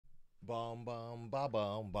bum bum ba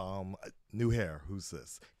bum bum. New hair. Who's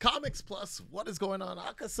this? Comics Plus. What is going on,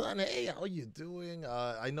 Akasan? Hey, how you doing?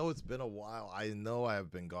 I know it's been a while. I know I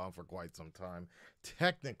have been gone for quite some time.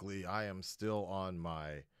 Technically, I am still on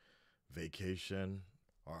my vacation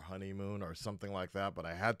or honeymoon or something like that, but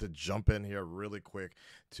I had to jump in here really quick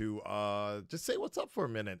to just say what's up for a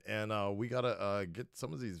minute. And we gotta get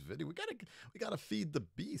some of these videos. We gotta feed the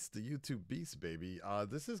beast, the YouTube beast, baby.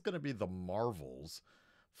 This is gonna be the Marvels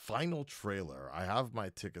final trailer. I have my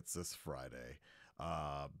tickets this Friday.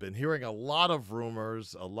 Been hearing a lot of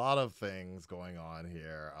rumors, a lot of things going on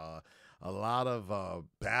here, a lot of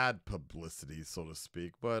bad publicity, so to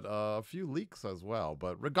speak, but a few leaks as well.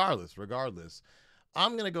 But regardless,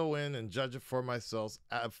 I'm gonna go in and judge it for myself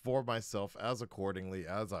as accordingly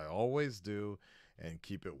as I always do, and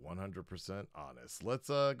keep it 100% honest. Let's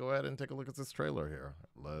go ahead and take a look at this trailer here.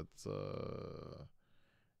 Let's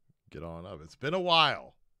get on up. It's been a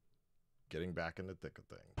while. Getting back in the thick of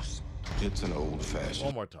things. It's an old-fashioned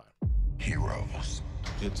one more time. Heroes.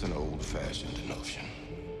 It's an old-fashioned notion.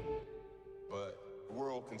 But the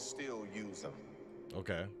world can still use them.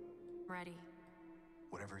 Okay. Ready.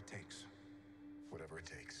 Whatever it takes. Whatever it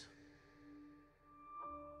takes.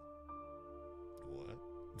 What?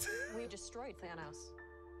 We destroyed Thanos.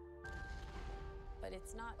 But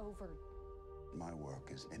it's not over. My work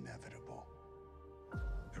is inevitable.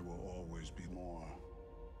 There will always be more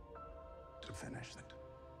to finish it.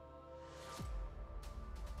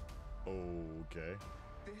 Okay.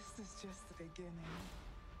 This is just the beginning.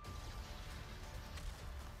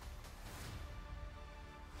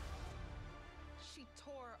 She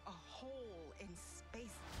tore a hole in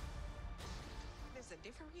space. There's a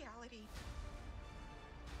different reality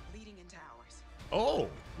leading into ours. Oh,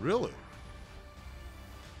 really?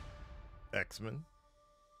 X-Men.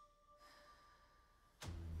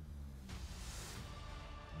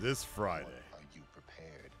 This Friday. What are you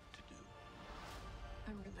prepared to do?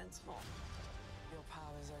 I'm invincible. Your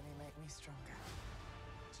powers only make me stronger.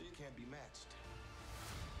 So you can't be matched.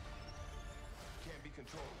 Can't be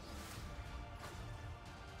controlled.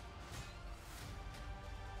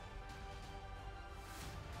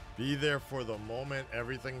 Be there for the moment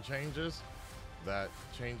everything changes. That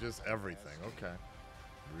changes everything. Okay.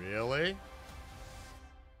 Really?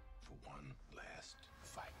 For one last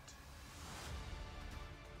fight.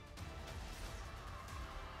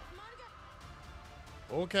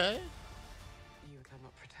 Okay. You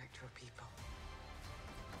cannot protect your people.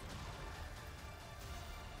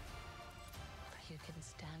 You can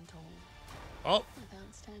stand tall Oh,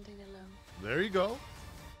 without standing alone. there you go.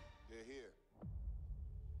 They're here.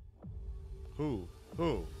 Who?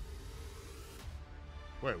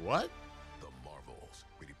 Wait, what? The Marvels.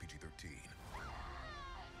 Rated PG-13.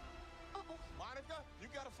 Monica, you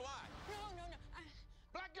gotta fly. No.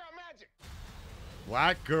 Black girl magic.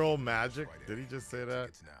 Black Girl Magic? Did he just say that?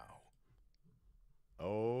 It's now.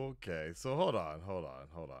 Okay, so hold on.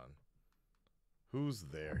 Who's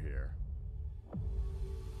there here?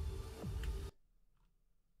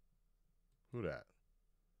 Who that?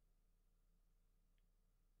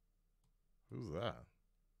 Who's that?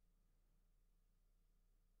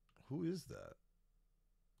 Who is that?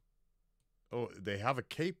 Oh, they have a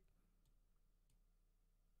cape.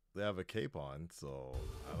 They have a cape on, so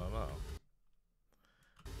I don't know.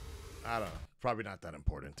 Probably not that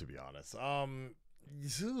important, to be honest.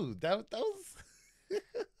 Dude, that was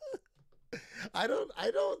I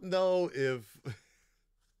don't know if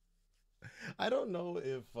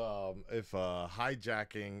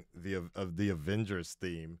hijacking the Avengers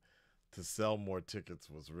theme to sell more tickets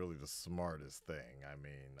was really the smartest thing. I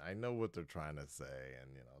mean, I know what they're trying to say,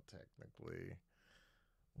 and technically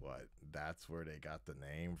that's where they got the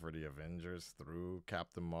name for the Avengers, through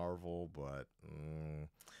Captain Marvel, but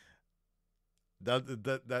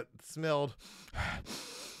that smelled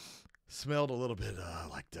a little bit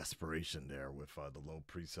like desperation there with the low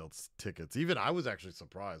pre-sale tickets. Even I was actually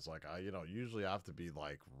surprised. Like, I usually I have to be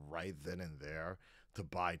like right then and there to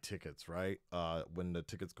buy tickets, right? When the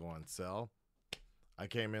tickets go on sale. I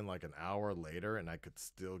came in like an hour later and I could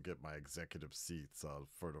still get my executive seats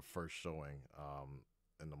for the first showing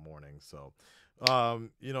in the morning. So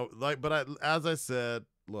as I said,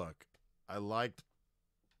 look, I liked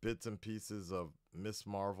bits and pieces of Miss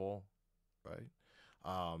Marvel, right?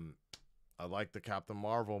 I like the Captain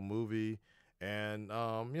Marvel movie, and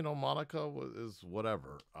Monica is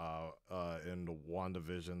whatever in the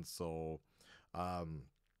WandaVision. So I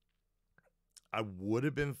would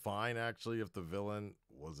have been fine actually if the villain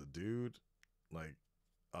was a dude. Like,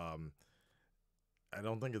 I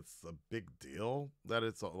don't think it's a big deal that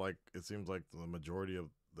it's like, it seems like the majority of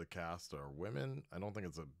the cast are women. I don't think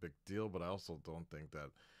it's a big deal, but I also don't think that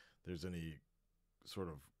there's any sort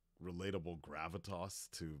of relatable gravitas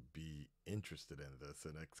to be interested in this.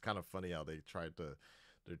 And it's kind of funny how they're trying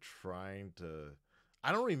to.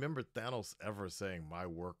 I don't remember Thanos ever saying my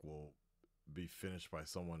work will be finished by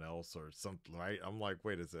someone else or something, right? I'm like,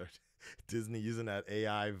 wait, is there Disney using that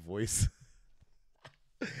AI voice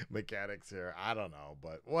mechanics here? I don't know,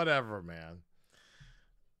 but whatever, man.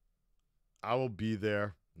 I will be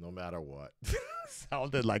there no matter what.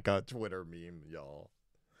 Sounded like a Twitter meme, y'all.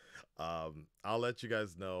 I'll let you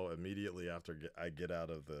guys know immediately after I get out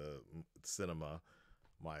of the cinema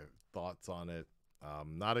my thoughts on it.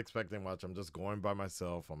 Not expecting much. I'm just going by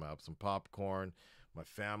myself. I'm gonna have some popcorn. My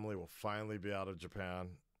family will finally be out of Japan,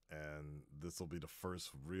 and this will be the first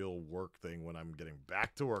real work thing when I'm getting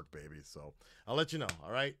back to work, baby. So I'll let you know.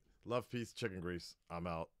 All right. Love, peace, chicken grease. I'm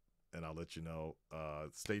out, and I'll let you know.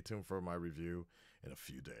 Stay tuned for my review in a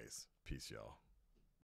few days. Peace, y'all.